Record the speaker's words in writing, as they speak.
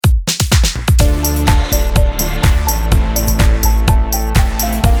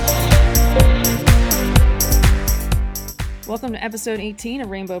Welcome to episode 18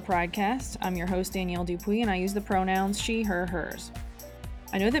 of Rainbow Pridecast. I'm your host, Danielle Dupuis, and I use the pronouns she, her, hers.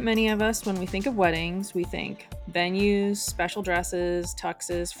 I know that many of us, when we think of weddings, we think venues, special dresses,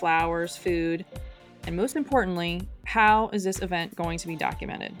 tuxes, flowers, food, and most importantly, how is this event going to be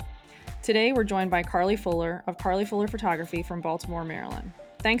documented? Today, we're joined by Carly Fuller of Carly Fuller Photography from Baltimore, Maryland.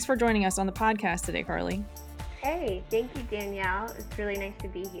 Thanks for joining us on the podcast today, Carly. Hey, thank you, Danielle. It's really nice to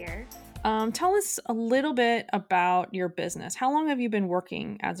be here. Tell us a little bit about your business. How long have you been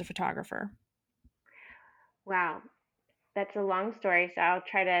working as a photographer? Wow, that's a long story, so I'll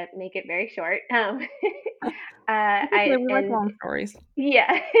try to make it very short. That's okay, I we like and long stories.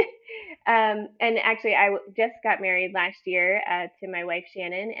 yeah, and actually, just got married last year to my wife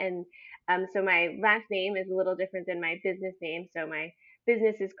Shannon, and so my last name is a little different than my business name. So my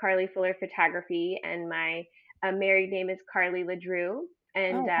business is Carly Fuller Photography, and my married name is Carly LaDrew.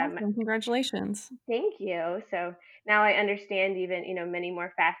 And Oh, awesome. Congratulations. Thank you. So now I understand even, many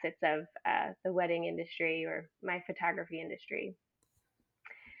more facets of the wedding industry or my photography industry.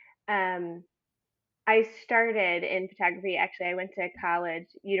 Um, I started in photography. Actually, I went to college,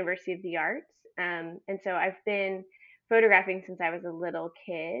 University of the Arts. And so I've been photographing since I was a little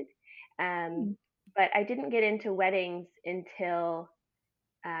kid. Hmm. But I didn't get into weddings until,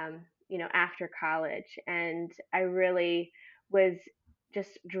 after college. And I really was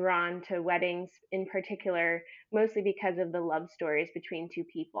just drawn to weddings in particular, mostly because of the love stories between two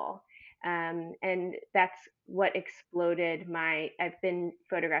people. And that's what exploded I've been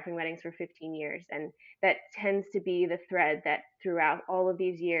photographing weddings for 15 years. And that tends to be the thread that throughout all of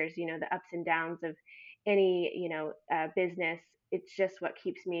these years, the ups and downs of any, business, it's just what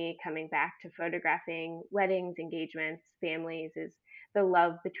keeps me coming back to photographing weddings, engagements, families, is the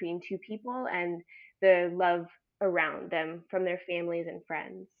love between two people and the love around them from their families and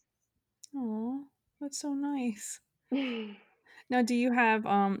friends. Oh, that's so nice. Now, do you have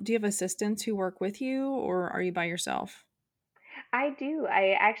assistants who work with you, or are you by yourself? I do.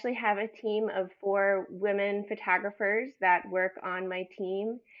 I actually have a team of 4 women photographers that work on my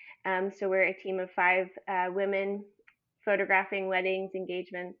team. So we're a team of 5 women photographing weddings,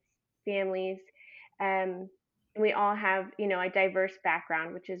 engagements, families. Um, we all have, a diverse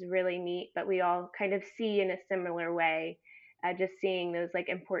background, which is really neat, but we all kind of see in a similar way, just seeing those like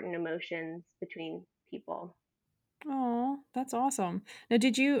important emotions between people. Oh, that's awesome. Now,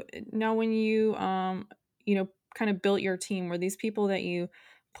 did you now when you kind of built your team, were these people that you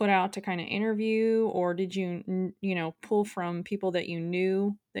put out to kind of interview, or did pull from people that you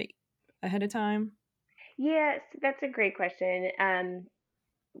knew that ahead of time? Yes, that's a great question.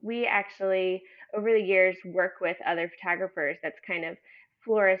 We actually, over the years, work with other photographers. That's kind of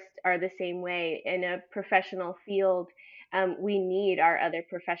florists are the same way. In a professional field, we need our other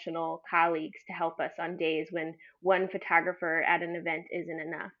professional colleagues to help us on days when one photographer at an event isn't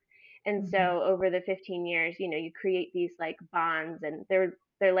enough. And Hmm. so over the 15 years, you create these like bonds, and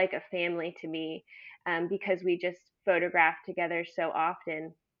they're like a family to me, because we just photograph together so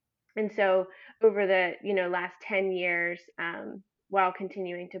often. And so over the last 10 years, while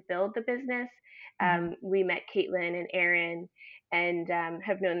continuing to build the business, Hmm. we met Caitlin and Aaron, and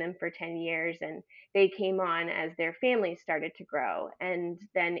have known them for 10 years. And they came on as their families started to grow, and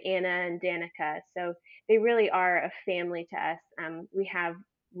then Anna and Danica. So they really are a family to us. We have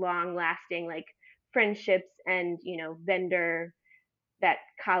long lasting like friendships and vendor, that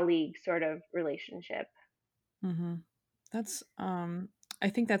colleague sort of relationship. Hmm. That's I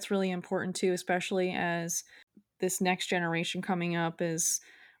think that's really important too, especially as this next generation coming up is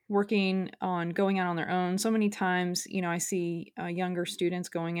working on going out on their own. So many times, I see younger students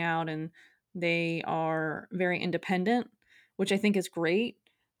going out and they are very independent, which I think is great.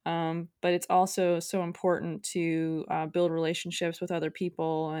 But it's also so important to build relationships with other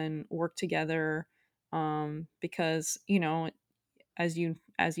people and work together, because as you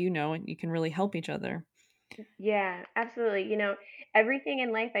know, you can really help each other. Yeah, absolutely. Everything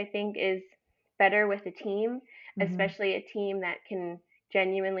in life I think is better with a team, Hmm. especially a team that can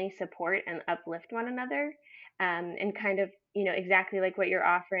genuinely support and uplift one another. And kind of, exactly like what you're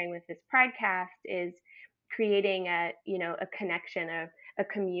offering with this podcast is creating a connection, a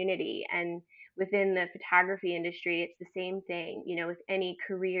community. And within the photography industry, it's the same thing, with any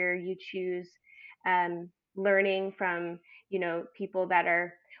career you choose, learning from, people that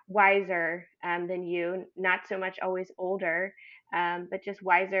are wiser than you, not so much always older, but just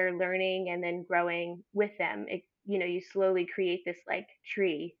wiser, learning and then growing with them. You slowly create this like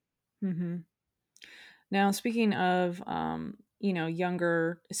tree. Hmm. Now, speaking of,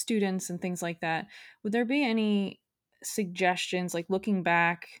 younger students and things like that, would there be any suggestions, like looking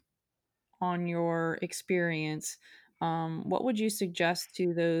back on your experience? What would you suggest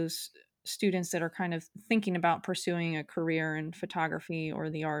to those students that are kind of thinking about pursuing a career in photography or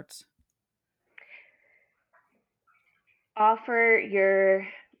the arts? Offer your,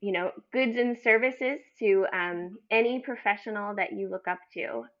 goods and services to any professional that you look up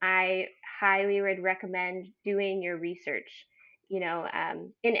to. I highly would recommend doing your research,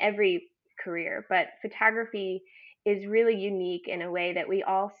 in every career, but photography is really unique in a way that we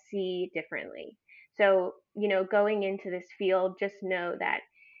all see differently. So, going into this field, just know that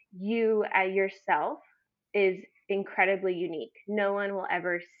you yourself is incredibly unique. No one will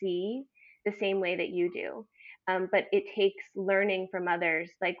ever see the same way that you do. But it takes learning from others,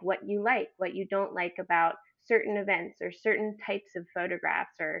 like what you don't like about certain events or certain types of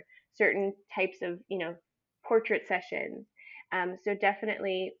photographs or certain types of, portrait sessions. So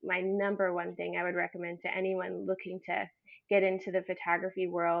definitely my number one thing I would recommend to anyone looking to get into the photography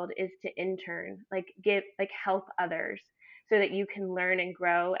world is to intern, like help others so that you can learn and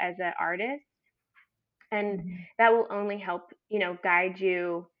grow as an artist. And Mhm. that will only help, guide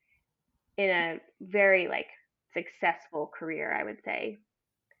you in a very successful career, I would say.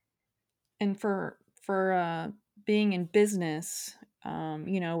 And for being in business,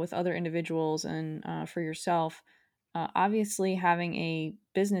 with other individuals and for yourself, obviously having a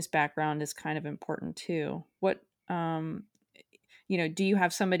business background is kind of important too. Um, do you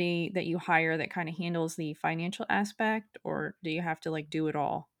have somebody that you hire that kind of handles the financial aspect, or do you have to like do it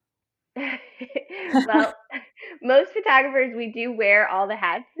all? Well, most photographers, we do wear all the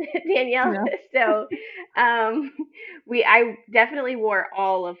hats, Danielle. Yeah. So, um, I definitely wore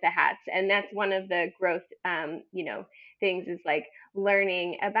all of the hats, and that's one of the growth, things is like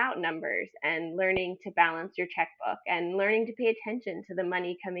learning about numbers and learning to balance your checkbook and learning to pay attention to the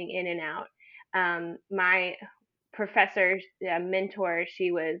money coming in and out. My professor, mentor,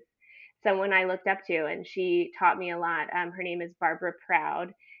 she was someone I looked up to, and she taught me a lot. Her name is Barbara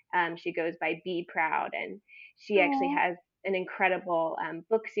Proud. She goes by Be Proud, and she actually Aw. has an incredible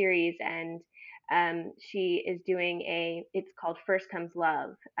book series, and she is doing it's called First Comes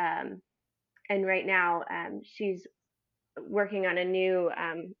Love. And right now, she's working on a new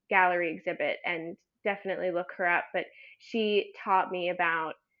gallery exhibit, and definitely look her up. But she taught me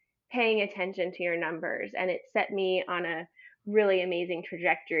about paying attention to your numbers, and it set me on a really amazing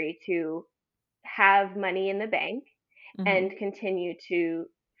trajectory to have money in the bank Mhm. and continue to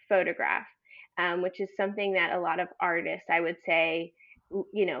photograph, which is something that a lot of artists, I would say,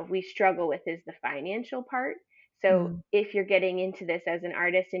 we struggle with is the financial part. So Mm. if you're getting into this as an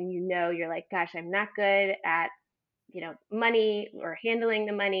artist and you're like, gosh, I'm not good at money or handling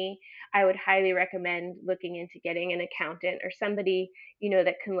the money, I would highly recommend looking into getting an accountant or somebody,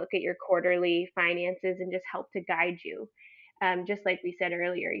 that can look at your quarterly finances and just help to guide you. Just like we said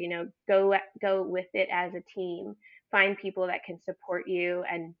earlier, go with it as a team. Find people that can support you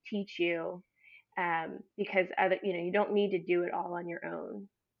and teach you, because you don't need to do it all on your own.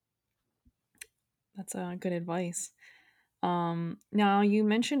 That's good advice. Now you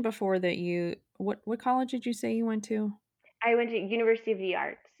mentioned before that what college did you say you went to? I went to University of the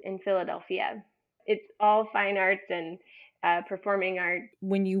Arts in Philadelphia. It's all fine arts and performing arts.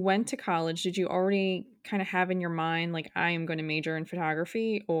 When you went to college, did you already kind of have in your mind like I am going to major in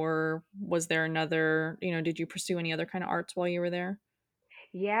photography, or was there another, did you pursue any other kind of arts while you were there?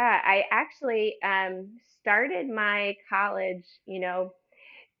 Yeah, I actually started my college,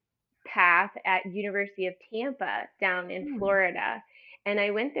 path at University of Tampa down in Hmm. Florida, and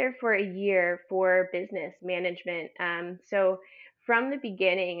I went there for a year for business management. So from the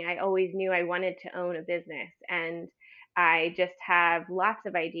beginning, I always knew I wanted to own a business, and I just have lots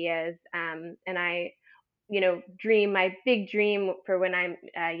of ideas. And I dream my big dream for when I'm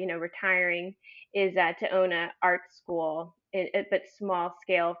retiring is to own a art school, but small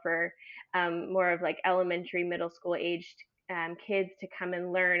scale for more of like elementary middle school aged kids to come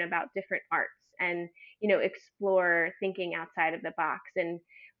and learn about different arts and explore thinking outside of the box and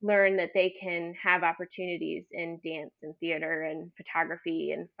learn that they can have opportunities in dance and theater and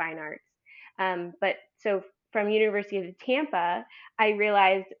photography and fine arts. But so from University of Tampa, I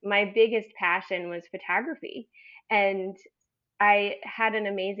realized my biggest passion was photography. And I had an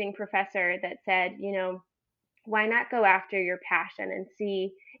amazing professor that said, why not go after your passion and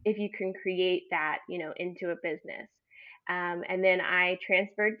see if you can create that, into a business. And then I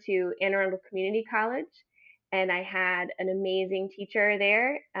transferred to Anne Arundel Community College, and I had an amazing teacher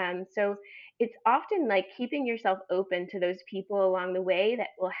there. So it's often like keeping yourself open to those people along the way that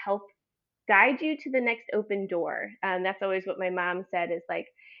will help guide you to the next open door. That's always what my mom said is like,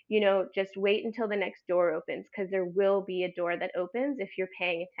 just wait until the next door opens because there will be a door that opens if you're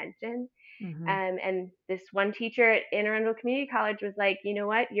paying attention. Mm-hmm. And this one teacher at Anne Arundel Community College was like, you know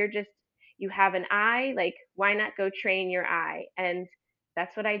what, you have an eye, like, why not go train your eye? And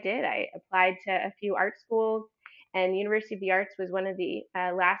that's what I did. I applied to a few art schools, and University of the Arts was one of the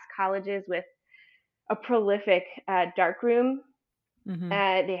last colleges with a prolific dark room. Mm-hmm.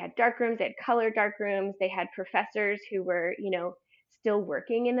 They had dark rooms, they had color dark rooms, they had professors who were, still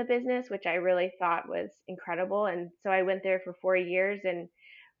working in the business, which I really thought was incredible. And so I went there for 4 years and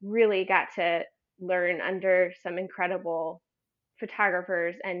really got to learn under some incredible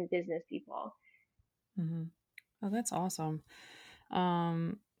photographers and business people. Mm-hmm. Oh, that's awesome.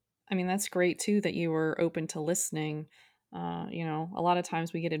 Um, I mean, that's great too that you were open to listening. A lot of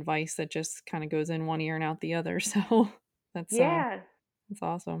times we get advice that just kind of goes in one ear and out the other. So that's Yeah. that's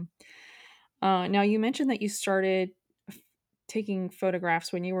awesome. Now you mentioned that you started f- taking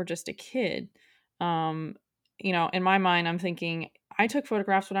photographs when you were just a kid. Um, in my mind, I'm thinking I took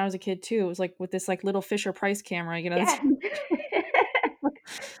photographs when I was a kid too. It was like with this like little Fisher Price camera. Yes.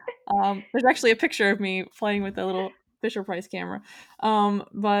 There's actually a picture of me playing with a little Fisher Price camera.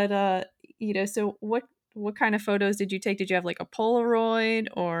 But so what kind of photos did you take? Did you have like a Polaroid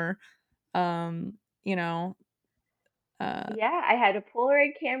or um, you know, uh, Yeah, I had a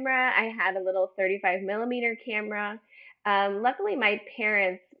Polaroid camera. I had a little 35 millimeter camera. Luckily, my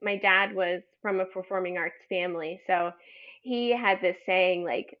dad was from a performing arts family. So he had this saying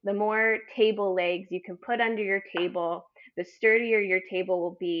like, the more table legs you can put under your table, the sturdier your table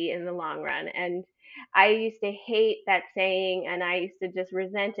will be in the long run. And I used to hate that saying, and I used to just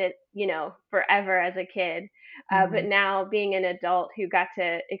resent it, forever as a kid. But mhm, now being an adult who got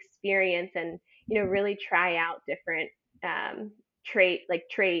to experience and, really try out different um, trades,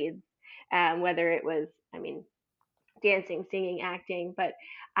 whether it was, I mean, dancing, singing, acting. But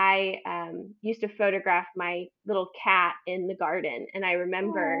I used to photograph my little cat in the garden, and I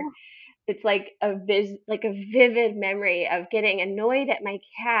remember oh, it's like a vivid memory of getting annoyed at my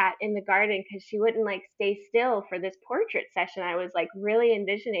cat in the garden because she wouldn't like stay still for this portrait session. I was like really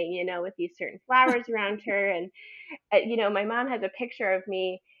envisioning, with these certain flowers around her, and my mom has a picture of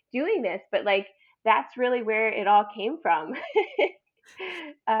me doing this, but like that's really where it all came from.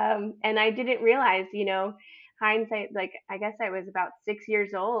 And I didn't realize, hindsight, like I guess I was about 6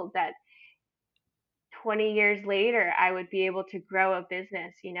 years old, that 20 years later I would be able to grow a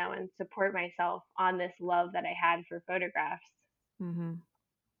business, and support myself on this love that I had for photographs. mhm.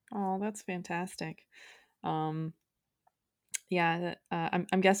 Oh, that's fantastic. Um, yeah,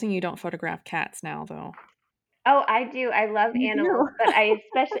 I'm guessing you don't photograph cats now, though. Oh, I do. I love You animals, do? but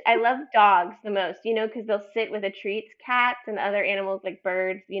I love dogs the most, because they'll sit with the treats. Cats and other animals like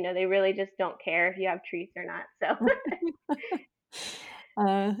birds, they really just don't care if you have treats or not. So,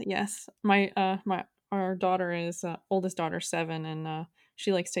 Yes. My our daughter is oldest daughter 7, and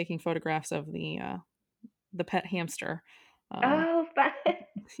she likes taking photographs of the pet hamster. Um, oh, fun.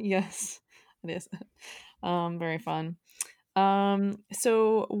 yes, it is. Very fun.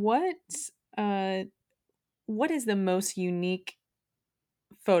 So uh what is the most unique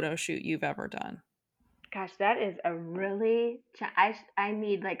photo shoot you've ever done? Gosh, that is a really. I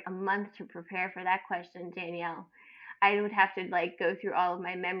need like a month to prepare for that question, Danielle. I would have to like go through all of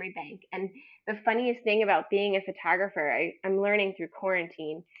my memory bank. And the funniest thing about being a photographer, I'm learning through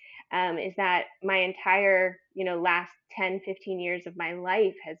quarantine, is that my entire, last 10, 15 years of my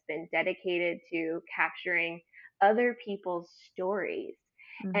life has been dedicated to capturing other people's stories.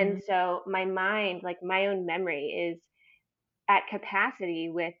 And Mhm. so my mind, like my own memory, is at capacity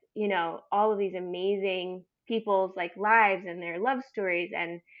with, all of these amazing people's like lives and their love stories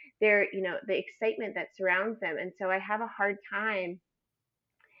and their, the excitement that surrounds them. And so I have a hard time.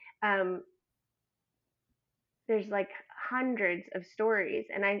 um there's like hundreds of stories,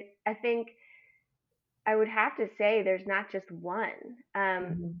 and I think I would have to say there's not just one,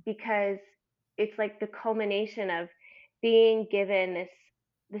 Mhm. because it's like the culmination of being given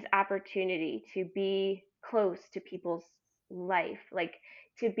this opportunity to be close to people's life, like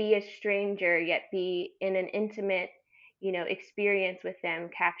to be a stranger yet be in an intimate, experience with them,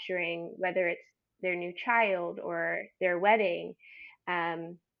 capturing whether it's their new child or their wedding,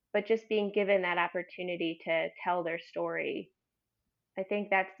 um, but just being given that opportunity to tell their story. I think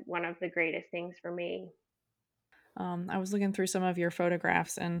that's one of the greatest things for me. I was looking through some of your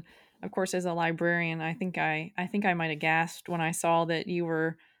photographs, and of course, as a librarian, I think I might have gasped when I saw that you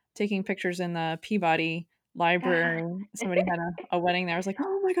were taking pictures in the Peabody Library. Somebody had a wedding there. I was like,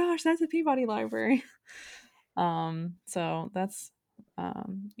 oh my gosh, that's the Peabody Library. So that's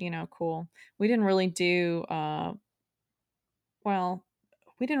cool. We didn't really do well,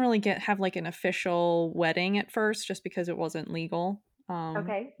 we didn't really get have like an official wedding at first, just because it wasn't legal.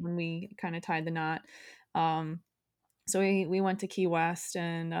 Okay. when we kind of tied the knot. Um, so we went to Key West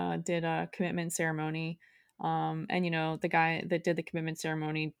and did a commitment ceremony. And the guy that did the commitment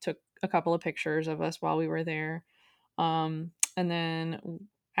ceremony took a couple of pictures of us while we were there. And then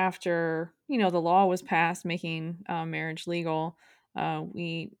after the law was passed making marriage legal,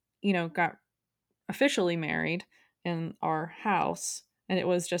 we got officially married in our house, and it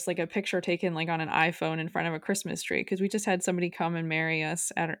was just like a picture taken like on an iPhone in front of a Christmas tree because we just had somebody come and marry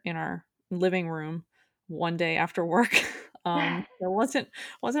us in our living room one day after work. So it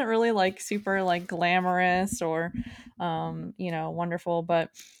wasn't really like super like glamorous or wonderful, but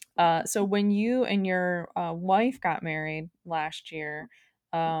so when you and your wife got married last year,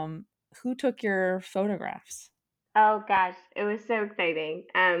 um who took your photographs? Oh gosh, it was so exciting.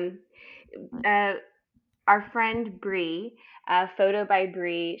 Uh, our friend Bree, Photo by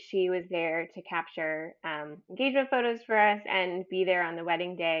Bree, she was there to capture engagement photos for us and be there on the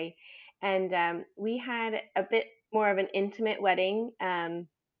wedding day. And we had a bit more of an intimate wedding,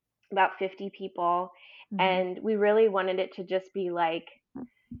 about 50 people. Mhm. And we really wanted it to just be like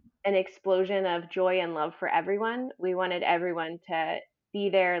an explosion of joy and love for everyone. We wanted everyone to be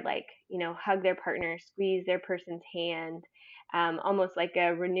there, like, hug their partner, squeeze their person's hand, almost like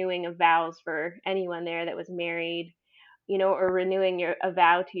a renewing of vows for anyone there that was married, or renewing a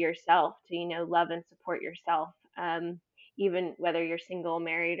vow to yourself to, love and support yourself, even whether you're single,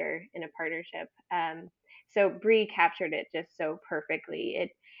 married, or in a partnership. So Bree captured it just so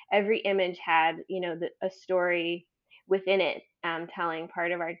perfectly. Every image had, a story within it, telling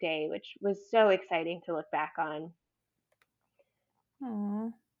part of our day, which was so exciting to look back on. Aw,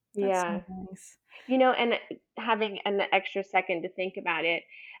 that's so Yeah. nice. And having an extra second to think about it,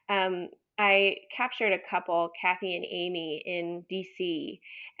 um, I captured a couple, Kathy and Amy, in DC,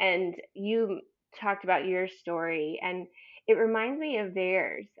 and you talked about your story, and it reminds me of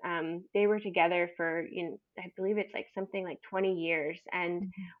theirs. They were together for, I believe it's like something like 20 years, and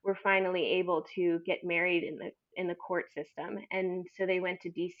Mhm. were finally able to get married in the court system, and so they went to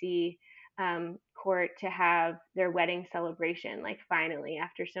DC, court, to have their wedding celebration, like finally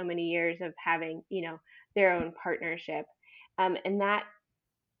after so many years of having, their own partnership. And that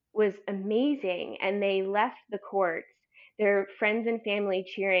was amazing. And they left the courts, their friends and family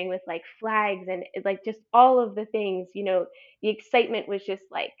cheering with like flags and like just all of the things, the excitement was just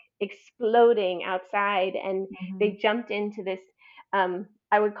like exploding outside. And Mhm. they jumped into this,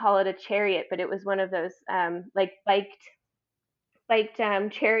 I would call it a chariot, but it was one of those like biked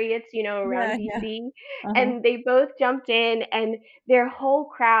chariots, around Yeah, yeah. DC. Uh-huh. And they both jumped in, and their whole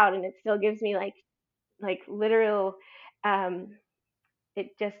crowd, and it still gives me like literal, um,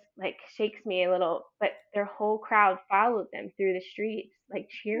 it just like shakes me a little, but their whole crowd followed them through the streets, like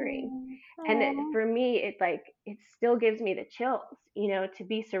cheering. Oh, And aw. for me, it still gives me the chills, to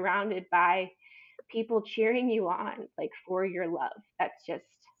be surrounded by people cheering you on, like for your love. That's just,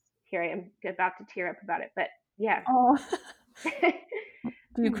 here I am about to tear up about it, but yeah. Aw.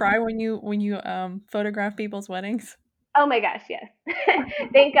 Do you cry when you, photograph people's weddings? Oh my gosh, yes.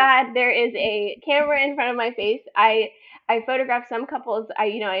 Thank God there is a camera in front of my face. I photographed some couples.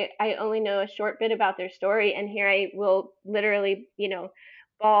 I only know a short bit about their story, and here I will literally,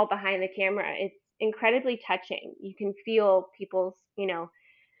 bawl behind the camera. It's incredibly touching. You can feel people's,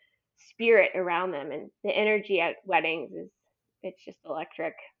 spirit around them, and the energy at weddings is, it's just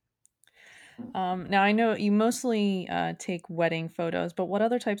electric. Now I know you mostly, take wedding photos, but what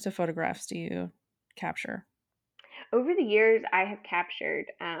other types of photographs do you capture? Over the years, I have captured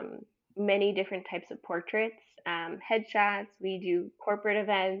many different types of portraits, headshots. We do corporate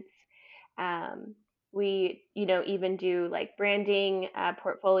events. Um, we, even do like branding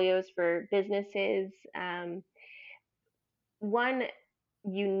portfolios for businesses. One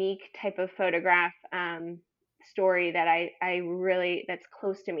unique type of photograph, story that I really, that's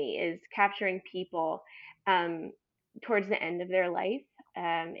close to me, is capturing people um, towards the end of their life.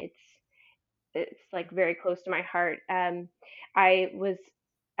 It's like very close to my heart. I was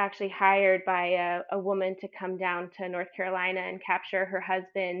actually hired by a woman to come down to North Carolina and capture her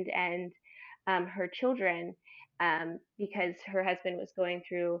husband and her children, because her husband was going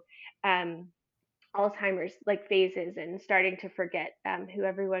through um, Alzheimer's like phases and starting to forget who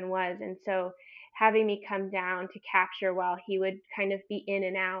everyone was. And so having me come down to capture while he would kind of be in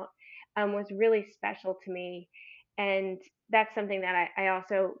and out, was really special to me. And that's something that I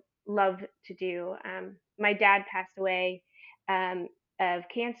also love to do. My dad passed away um, of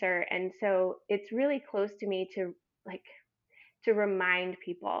cancer. And so it's really close to me to like to remind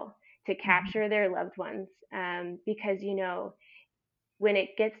people to Mhm. capture their loved ones, because when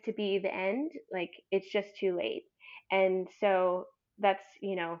it gets to be the end, like it's just too late. And so that's,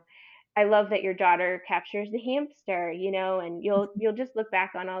 I love that your daughter captures the hamster, and you'll just look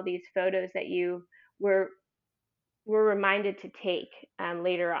back on all these photos that you were were reminded to take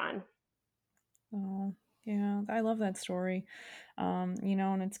later on. Oh, yeah, I love that story.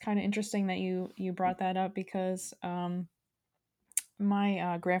 And it's kind of interesting that you brought that up because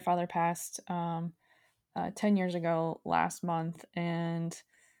my grandfather passed 10 years ago last month, and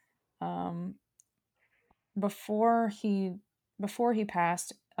um, before he before he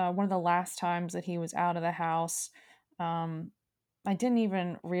passed, one of the last times that he was out of the house, um, I didn't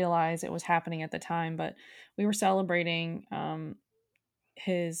even realize it was happening at the time, but we were celebrating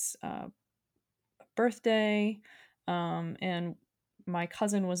his birthday, and my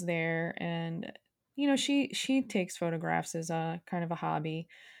cousin was there, and she takes photographs as a kind of a hobby,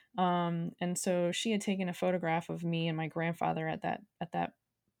 and so she had taken a photograph of me and my grandfather at that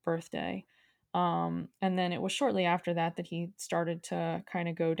birthday, and then it was shortly after that that he started to kind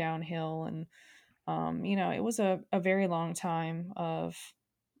of go downhill, and it was a very long time of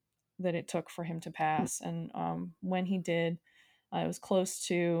that it took for him to pass. And when he did, it was close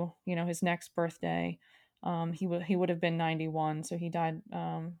to his next birthday. He would have been 91, so he died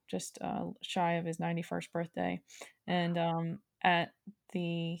just shy of his 91st birthday. And at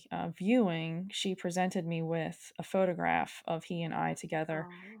the viewing, she presented me with a photograph of he and I together.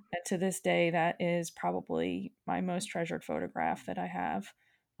 Oh, And to this day, that is probably my most treasured photograph that I have.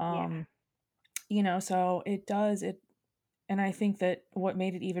 yeah. Um, so it does it and I think that what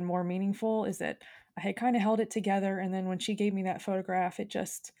made it even more meaningful is that I had kind of held it together, and then when she gave me that photograph, it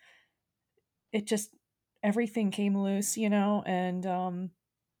just everything came loose, and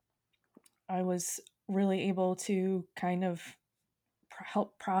I was really able to kind of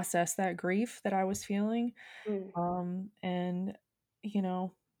help process that grief that I was feeling. Mm, And you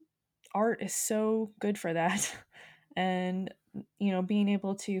know, art is so good for that. And being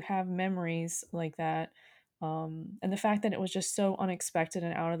able to have memories like that, and the fact that it was just so unexpected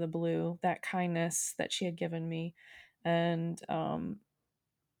and out of the blue, that kindness that she had given me. And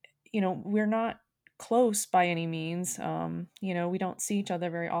we're not close by any means. We don't see each other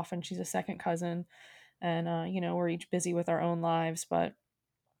very often. She's a second cousin, and we're each busy with our own lives, but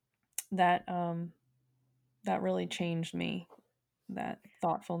that really changed me, that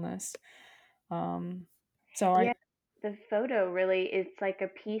thoughtfulness. um so yeah, I the photo really is like a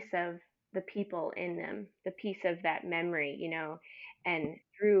piece of the people in them, the piece of that memory, and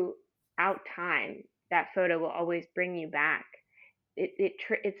throughout time, that photo will always bring you back. It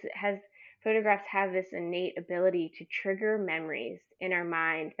has photographs have this innate ability to trigger memories in our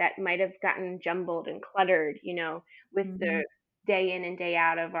mind that might have gotten jumbled and cluttered, with Mhm. the day in and day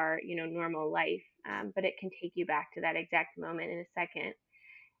out of our, normal life. But it can take you back to that exact moment in a second.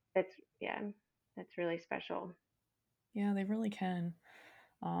 That's Yeah, that's really special. Yeah, they really can.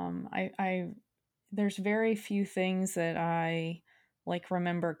 I there's very few things that I like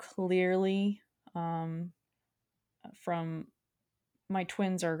remember clearly. Um, from My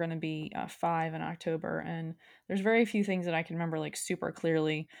twins are going to be 5 in October, and there's very few things that I can remember like super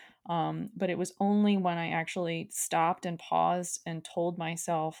clearly. But it was only when I actually stopped and paused and told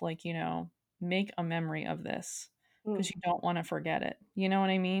myself, like, make a memory of this because Mm. you don't want to forget it. You know what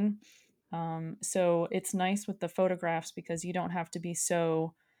I mean? So it's nice with the photographs because you don't have to be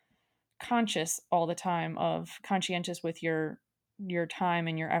so conscious all the time of conscientious with your time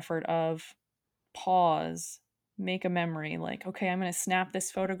and your effort of pause, make a memory, like, okay, I'm going to snap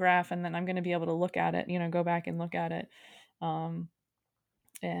this photograph and then I'm going to be able to look at it, go back and look at it. um,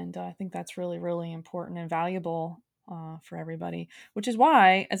 and I think that's really really important and valuable for everybody, which is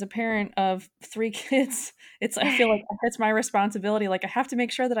why as a parent of 3 kids, I feel like it's my responsibility, like I have to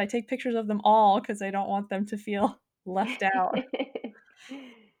make sure that I take pictures of them all because I don't want them to feel left out.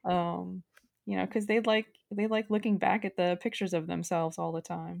 um because they like looking back at the pictures of themselves all the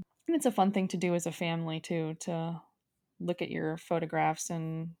time, and it's a fun thing to do as a family too, to look at your photographs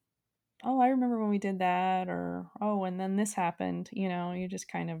and, oh, I remember when we did that, or oh, and then this happened. You just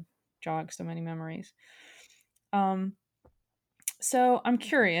kind of jog so many memories. um so I'm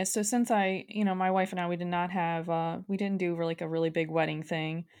curious, so since my wife and I, we did not have we didn't do really like a really big wedding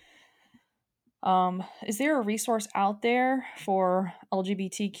thing. Is there a resource out there for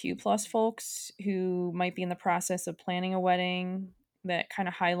LGBTQ plus folks who might be in the process of planning a wedding that kind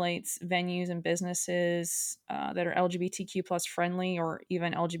of highlights venues and businesses that are LGBTQ plus friendly or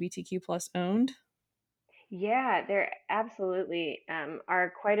even LGBTQ plus owned? Yeah, there absolutely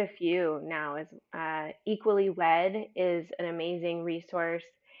are quite a few now. As Equally Wed is an amazing resource,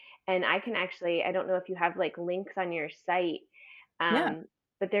 and I can actually, I don't know if you have like links on your site, Yeah. um,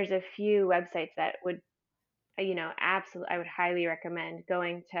 but there's a few websites that would absolutely, I would highly recommend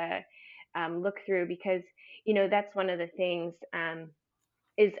going to look through, because that's one of the things,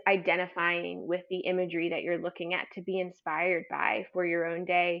 is identifying with the imagery that you're looking at to be inspired by for your own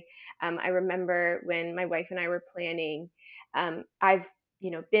day. I remember when my wife and I were planning, I've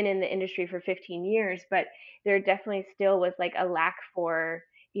been in the industry for 15 years, but there definitely still was like a lack for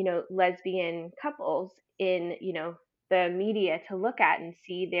lesbian couples in the media to look at and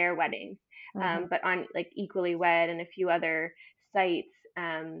see their weddings. Uh-huh. But on like Equally Wed and a few other sites,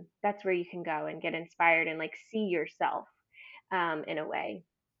 that's where you can go and get inspired and like see yourself in a way.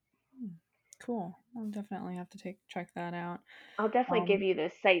 Hmm. Cool. I'll definitely have to take check that out. I'll definitely give Um, you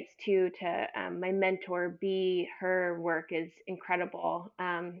the sites too. To My mentor B, her work is incredible.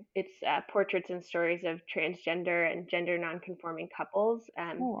 It's portraits and stories of transgender and gender nonconforming couples.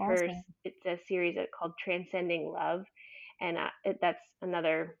 oh, awesome. It's a series called Transcending Love, and that's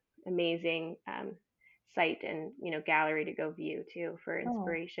another amazing site and gallery to go view too for Oh,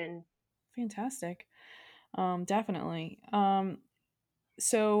 inspiration. fantastic. Definitely.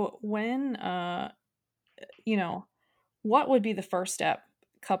 So when you know, what would be the first step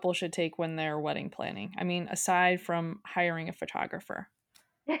couple should take when they're wedding planning? I mean, aside from hiring a photographer.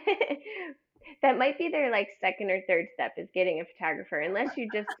 That might be their like second or third step, is getting a photographer. Unless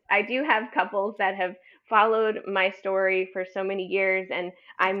you just, I do have couples that have followed my story for so many years, and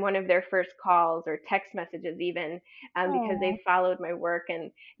I'm one of their first calls or text messages, even because Oh, they've followed my work,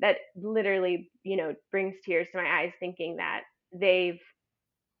 and that literally, brings tears to my eyes, thinking that they've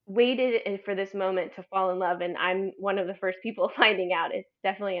waited for this moment to fall in love, and I'm one of the first people finding out. It's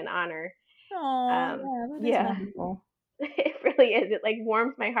definitely an honor. oh, yeah, that is Yeah, wonderful. it really is. It like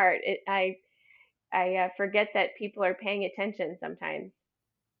warms my heart. I forget that people are paying attention sometimes.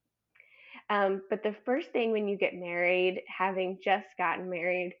 But the first thing when you get married, having just gotten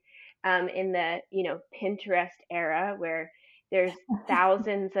married, in the Pinterest era, where there's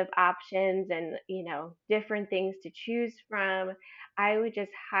thousands of options and different things to choose from, I would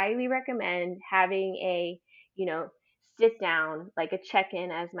just highly recommend having a you know sit down, like a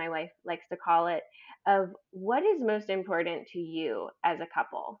check-in, as my wife likes to call it, of what is most important to you as a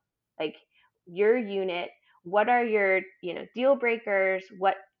couple, like your unit. What are your deal breakers?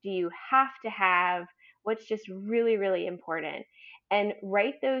 What do you have to have? What's just really, really important? And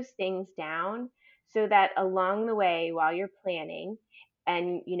write those things down, so that along the way, while you're planning,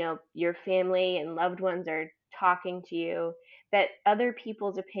 and your family and loved ones are talking to you, that other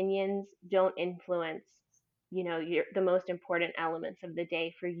people's opinions don't influence the most important elements of the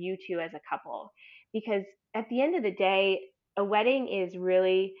day for you two as a couple. Because at the end of the day, a wedding is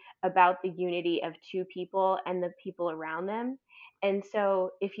really about the unity of two people and the people around them. And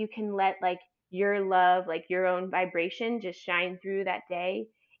so if you can let like your love, like your own vibration, just shine through that day,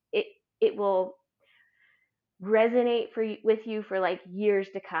 it it will resonate with you for like years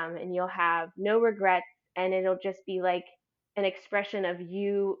to come, and you'll have no regrets, and it'll just be like an expression of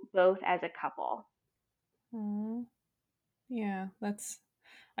you both as a couple. Aw, yeah,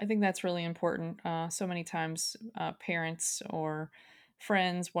 I think that's really important. So many times, parents or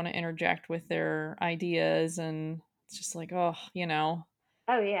friends want to interject with their ideas, and it's just like, oh,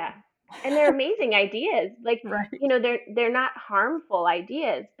 Oh yeah. And they're amazing ideas. Like, right. they're not harmful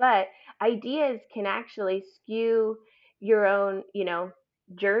ideas, but ideas can actually skew your own,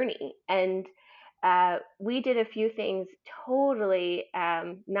 journey. And we did a few things totally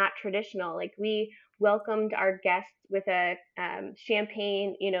not traditional. Like, we welcomed our guests with a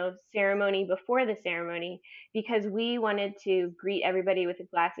champagne, ceremony before the ceremony, because we wanted to greet everybody with a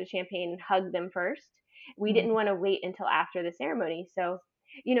glass of champagne and hug them first. We didn't Mm. want to wait until after the ceremony. So,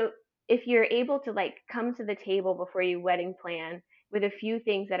 you know, if you're able to like come to the table before you wedding plan with a few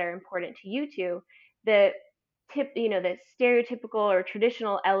things that are important to you two, the the stereotypical or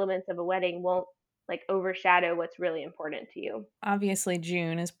traditional elements of a wedding won't like overshadow what's really important to you. Obviously,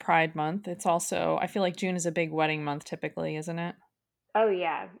 June is Pride Month. It's also, I feel like June is a big wedding month typically, isn't it? Oh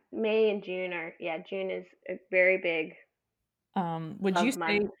yeah, May and June are, yeah, June is a very big Would you love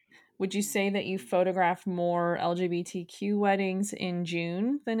say month. that you photograph more LGBTQ weddings in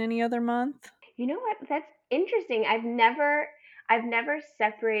June than any other month? You know what? That's interesting. I've never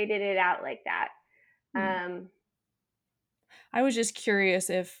separated it out like that. Hmm. Um, I was just curious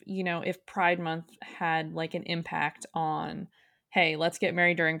if, if Pride Month had like an impact on, hey, let's get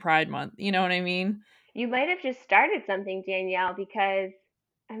married during Pride Month. You know what I mean? you might have just started something, Danielle, because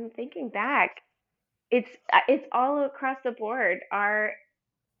I'm thinking back. It's all across the board. Our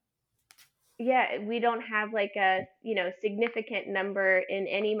Yeah, we don't have like a significant number in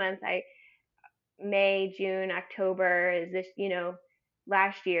any month. I May, June, October is this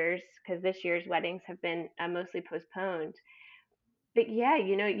last year's, because this year's weddings have been mostly postponed. But yeah,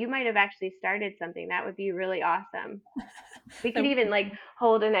 you might have actually started something. That would be really awesome. We That could would even be like fun.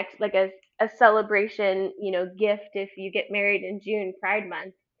 hold an ex like a celebration, gift if you get married in June, Pride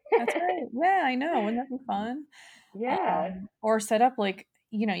Month. That's right. Yeah, I know. Wouldn't that be fun? Yeah. Or set up like,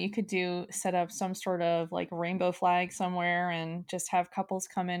 you could set up some sort of like rainbow flag somewhere and just have couples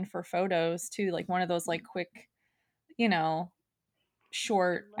come in for photos too, like one of those like quick, you know, I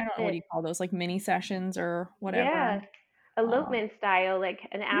short, I love don't know what it. do you call those, like mini sessions or whatever. Yeah. Um, Elopement style, like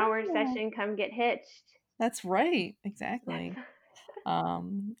an hour yeah, session, come get hitched. that's right. That's Exactly.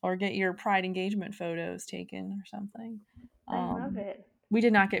 Or get your pride engagement photos taken or something. I love Um, it. we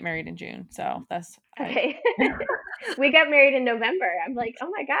did not get married in June, so that's I. Okay. We got married in November. I'm like,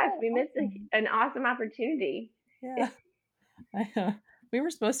 oh my gosh, Oh, we missed awesome. an awesome opportunity. Yeah. We were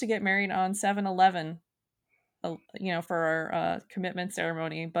supposed to get married on 7/11, for our commitment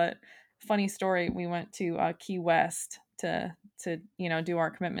ceremony. But funny story, we went to Key West to do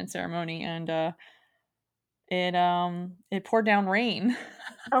our commitment ceremony, and it poured down rain.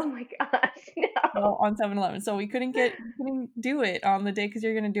 Oh my gosh, Well, no. on 7/11, so we couldn't do it on the day because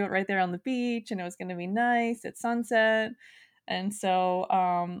you're gonna do it right there on the beach, and it was gonna be nice at sunset. And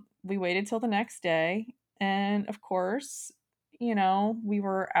so we waited till the next day, and of course, we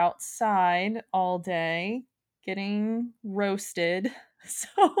were outside all day getting roasted. So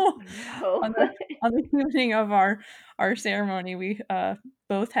No. on the evening of our ceremony, we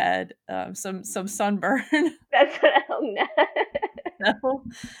both had some sunburn. That's what oh no. So,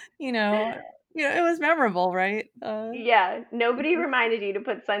 you know, it was memorable, right? Yeah, nobody reminded you to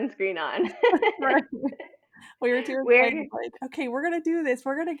put sunscreen on. Right. We were too excited, We're like, "Okay, we're gonna do this.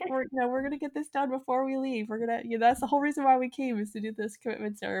 We're gonna get this done before we leave. That's the whole reason why we came is to do this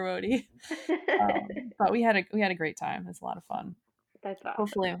commitment ceremony." But we had a great time. It's a lot of fun. That's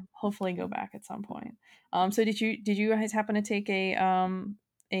awesome. Hopefully go back at some point. So did you guys happen to take a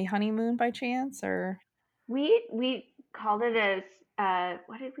honeymoon by chance or We called it as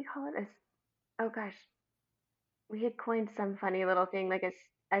what did we call it as oh gosh, we had coined some funny little thing like a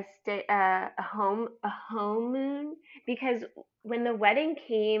stay a home moon because when the wedding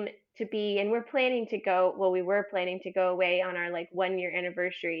came to be and we were planning to go away on our like 1 year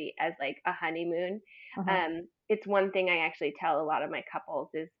anniversary as like a honeymoon. Uh-huh. It's one thing I actually tell a lot of my couples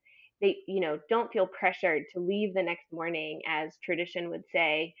is they don't feel pressured to leave the next morning as tradition would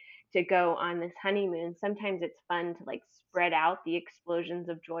say to go on this honeymoon. Sometimes it's fun to like spread out the explosions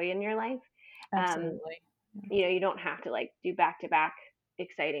of joy in your life. um, Absolutely. Yeah. you don't have to like do back to back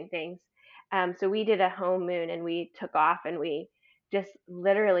exciting things. So we did a home moon and we took off and we just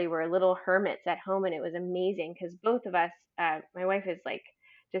literally were little hermits at home and it was amazing because both of us, my wife is like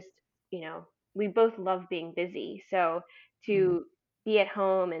just, you know, we both love being busy. So Mhm. to be at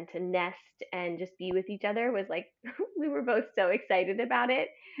home and to nest and just be with each other was like, we were both so excited about it.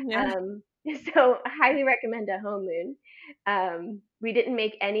 Yeah. Um, so I highly recommend a home moon. We didn't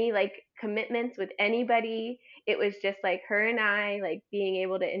make any like commitments with anybody. It was just like her and I like being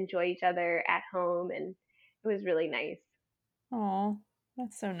able to enjoy each other at home and it was really nice. Oh,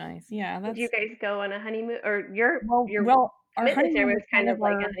 that's so nice. Yeah, Did you that's guys go on a honeymoon or your well your well, our commitment there honeymoon was was kind kind of of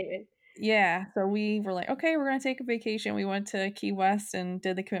like a our honeymoon? yeah, so we were like, "Okay, we're gonna take a vacation." We went to Key West and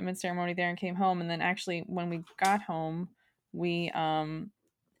did the commitment ceremony there and came home, and then actually when we got home, we,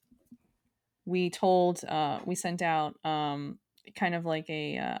 we sent out, kind of like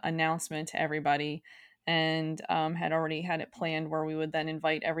a, announcement to everybody and, had already had it planned where we would then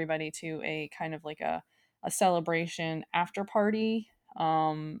invite everybody to a kind of like a celebration after party.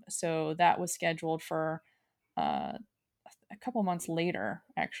 So that was scheduled for, uh a couple months later,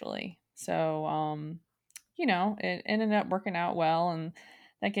 actually. So, it ended up working out well, and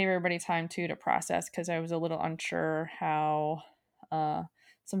that gave everybody time too to process because I was a little unsure how uh,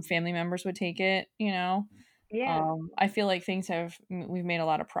 some family members would take it. Yeah. I feel like we've made a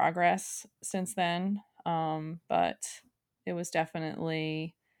lot of progress since then, but it was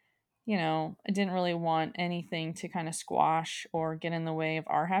definitely. I didn't really want anything to kind of squash or get in the way of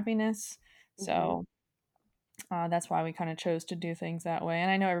our happiness. Mhm. So that's why we kind of chose to do things that way. And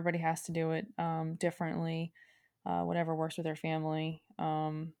I know everybody has to do it differently, whatever works with their family.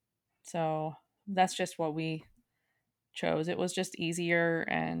 So that's just what we chose. It was just easier.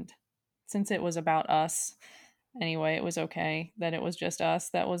 And since it was about us anyway, it was okay that it was just us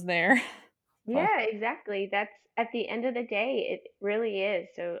that was there. But Yeah, exactly. That's at the end of the day, it really is.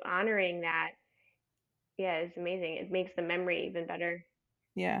 So honoring that, yeah, is amazing. It makes the memory even better.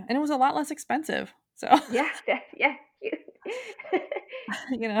 yeah, and it was a lot less expensive. So Yeah, yeah.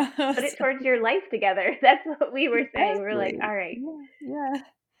 you know. Put it towards your life together. That's what we were saying. We're like, Exactly. all right. Yeah,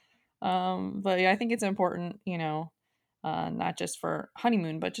 yeah. But yeah, I think it's important, not just for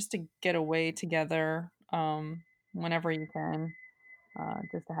honeymoon, but just to get away together, whenever you can,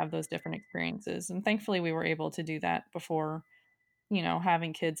 just to have those different experiences. And thankfully, we were able to do that before,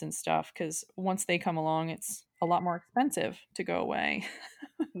 having kids and stuff. Because once they come along, it's a lot more expensive to go away.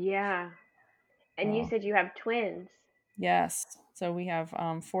 Yeah. And you Oh, said you have twins. yes. So we have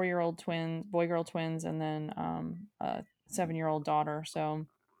 4-year-old twins, boy girl twins, and then a 7-year-old daughter. So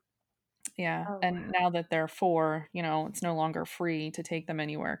yeah, Oh, and now that they're 4, it's no longer free to take them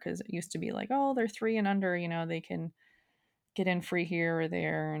anywhere because it used to be like, "Oh, they're 3 and under, they can get in free here or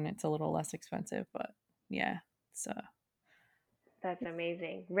there, and it's a little less expensive," but yeah, it's, that's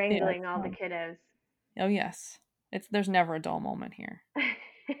amazing. yeah, it's Wrangling all the fun. kiddos. Oh, yes. There's never a dull moment here.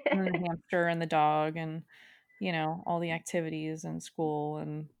 And then the hamster and the dog and, all the activities and school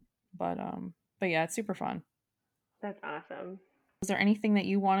but yeah, it's super fun. That's awesome. Was there anything that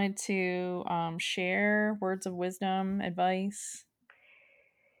you wanted to, share? Words of wisdom, advice?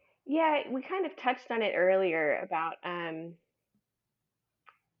 Yeah, we kind of touched on it earlier about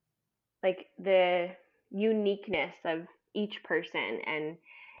like the uniqueness of each person and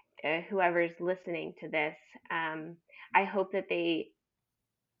whoever's listening to this. Um, I hope that they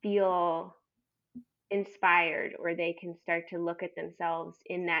feel inspired or they can start to look at themselves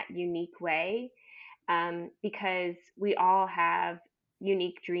in that unique way, because we all have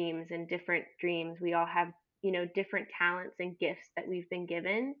unique dreams and different dreams. We all have, different talents and gifts that we've been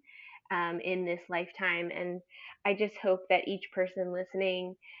given, in this lifetime. And I just hope that each person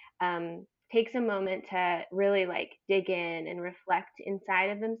listening, takes a moment to really like dig in and reflect inside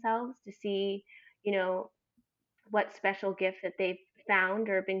of themselves to see, you know, what special gift that they've found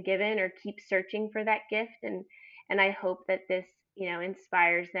or been given, or keep searching for that gift. And I hope that this,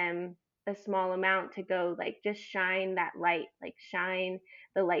 inspires them a small amount to go like just shine that light, like shine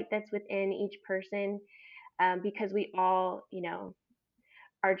the light that's within each person, because we all,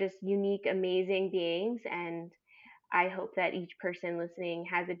 are just unique, amazing beings. And I hope that each person listening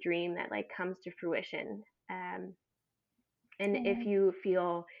has a dream that like comes to fruition. And if Oh, you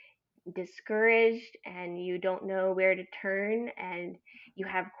feel discouraged and you don't know where to turn and you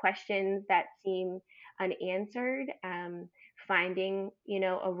have questions that seem unanswered, finding,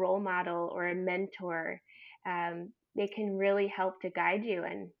 a role model or a mentor, they can really help to guide you.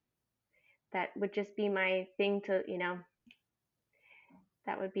 And that would just be my thing to,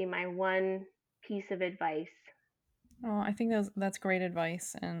 that would be my one piece of advice. I think that's great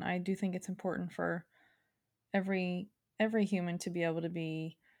advice, and I do think it's important for every every human to be able to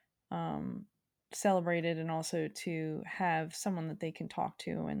be, um, celebrated and also to have someone that they can talk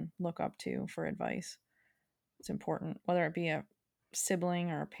to and look up to for advice. It's important, whether it be a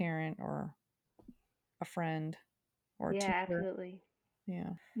sibling or a parent or a friend or a Yeah, teacher. absolutely. Yeah.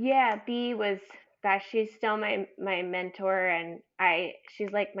 Yeah, B was, gosh, she's still my mentor, and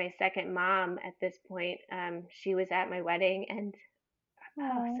she's like my second mom at this point. She was at my wedding, and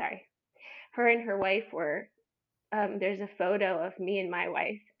oh, Oh, sorry, her and her wife were. There's a photo of me and my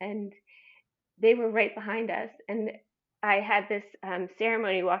wife, and they were right behind us. And I had this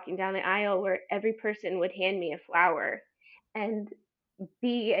ceremony walking down the aisle where every person would hand me a flower, and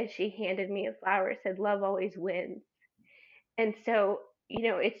B, as she handed me a flower, said, "Love always wins." And so,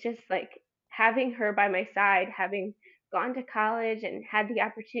 it's just like having her by my side, having gone to college and had the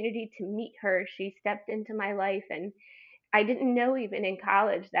opportunity to meet her. She stepped into my life, and I didn't know even in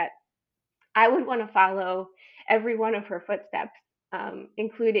college that I would want to follow every one of her footsteps,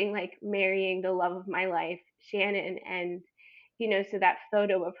 including like marrying the love of my life, Shannon. And, so that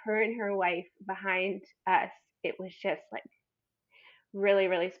photo of her and her wife behind us, it was just like really,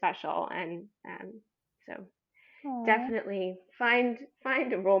 really special. And so oh, definitely find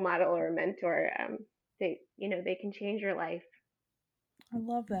a role model or a mentor. They can change your life. I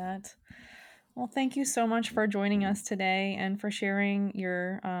love that. Well, thank you so much for joining us today and for sharing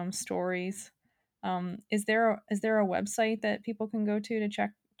your, stories. Is there a website that people can go to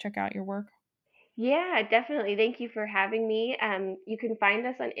check out your work? Yeah, definitely. Thank you for having me. You can find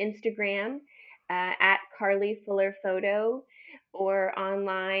us on Instagram, at Carly Fuller Photo, or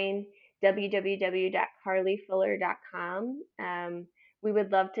online www.carlyfuller.com. We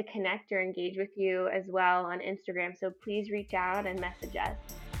would love to connect or engage with you as well on Instagram. So please reach out and message us.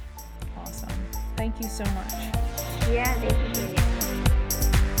 Awesome. Thank you so much. Yeah, thank you, Danielle.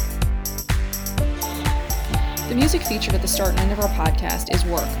 The music featured at the start and end of our podcast is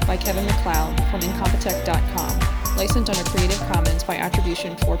Work by Kevin MacLeod from Incompetech.com, licensed under Creative Commons by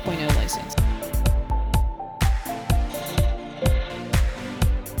Attribution 4.0 license.